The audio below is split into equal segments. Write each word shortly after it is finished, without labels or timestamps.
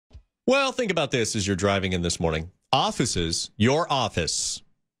Well, think about this as you're driving in this morning. Your office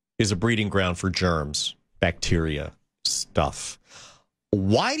is a breeding ground for germs, bacteria, stuff.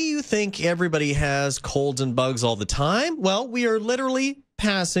 Why do you think everybody has colds and bugs all the time? Well, we are literally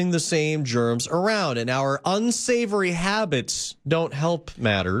passing the same germs around, and our unsavory habits don't help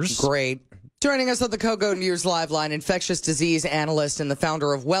matters. Great. Joining us on the KOGO News Live line, infectious disease analyst and the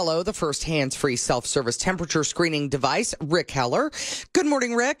founder of Wello, the first hands-free self-service temperature screening device, Rick Heller. Good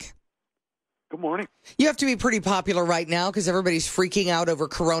morning, Rick. Good morning. You have to be pretty popular right now because everybody's freaking out over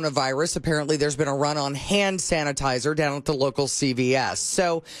coronavirus. Apparently, there's been a run on hand sanitizer down at the local CVS.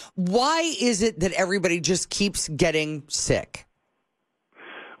 So why is it that everybody just keeps getting sick?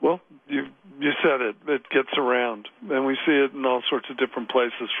 Well, you said it. It gets around, and we see it in all sorts of different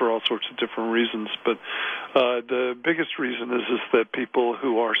places for all sorts of different reasons. But the biggest reason is that people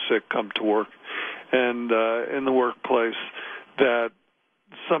who are sick come to work, and in the workplace that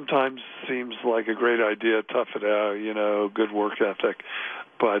sometimes seems like a great idea, tough it out, good work ethic,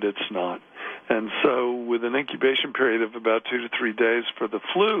 but it's not. And so with an incubation period of about 2 to 3 days for the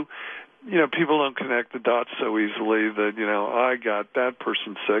flu, people don't connect the dots so easily that, I got that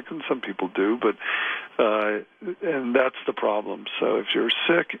person sick, and some people do, but and that's the problem. So if you're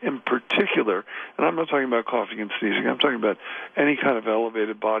sick in particular, and I'm not talking about coughing and sneezing, I'm talking about any kind of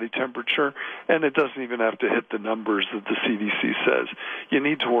elevated body temperature, and it doesn't even have to hit the numbers that the CDC says. You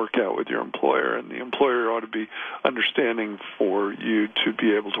need to work out with your employer, and the employer ought to be understanding for you to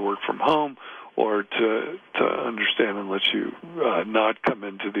be able to work from home, or to understand and let you not come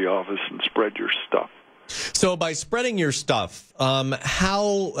into the office and spread your stuff. So by spreading your stuff,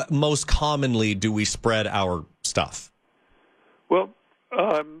 how most commonly do we spread our stuff? Well,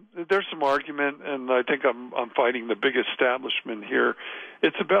 there's some argument, and I think I'm fighting the big establishment here.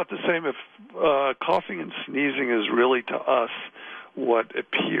 It's about the same if coughing and sneezing is really to us what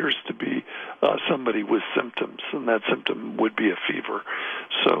appears to be somebody with symptoms, and that symptom would be a fever.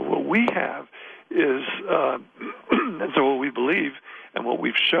 So what we have is, and so what we believe and what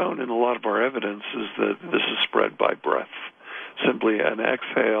we've shown in a lot of our evidence is that this is spread by breath. Simply an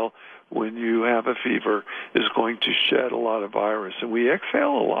exhale when you have a fever is going to shed a lot of virus. And we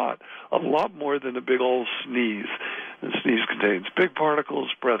exhale a lot more than a big old sneeze. And sneeze contains big particles,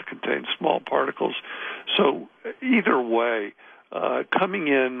 breath contains small particles. So either way, coming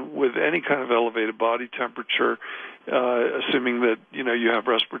in with any kind of elevated body temperature, assuming that you have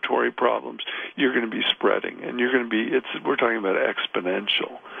respiratory problems, you're going to be spreading, and we're talking about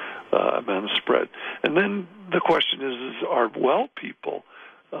exponential amount of spread. And then the question is are well people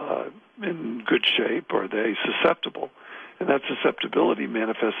in good shape? Are they susceptible? And that susceptibility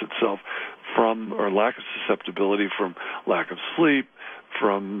manifests itself or lack of susceptibility from lack of sleep,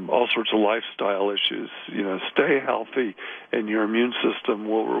 from all sorts of lifestyle issues. Stay healthy, and your immune system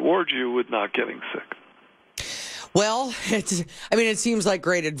will reward you with not getting sick. Well, it seems like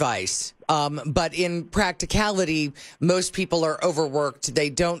great advice. But in practicality, most people are overworked. They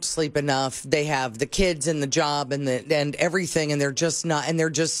don't sleep enough. They have the kids and the job and everything, and they're just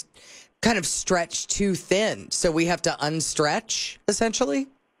kind of stretched too thin. So we have to unstretch, essentially?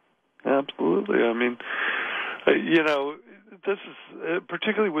 Absolutely. This is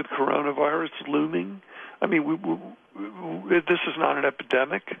particularly with coronavirus looming. This is not an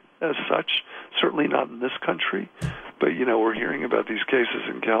epidemic as such, certainly not in this country. But, we're hearing about these cases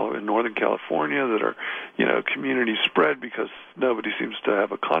in Northern California that are, community spread because nobody seems to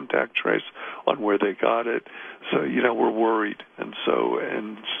have a contact trace on where they got it. So, we're worried. And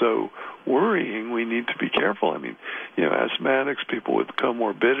so worrying, we need to be careful. Asthmatics, people with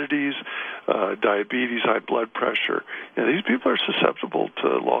comorbidities, diabetes, high blood pressure, these people are susceptible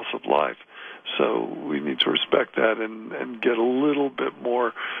to loss of life. So we need to respect that and get a little bit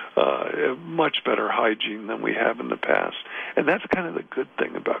more, much better hygiene than we have in the past. And that's kind of the good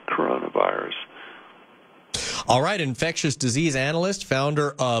thing about coronavirus. All right, infectious disease analyst,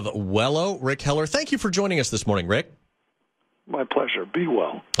 founder of Wello, Rick Heller. Thank you for joining us this morning, Rick. My pleasure. Be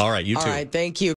well. All right, you too. All right, thank you.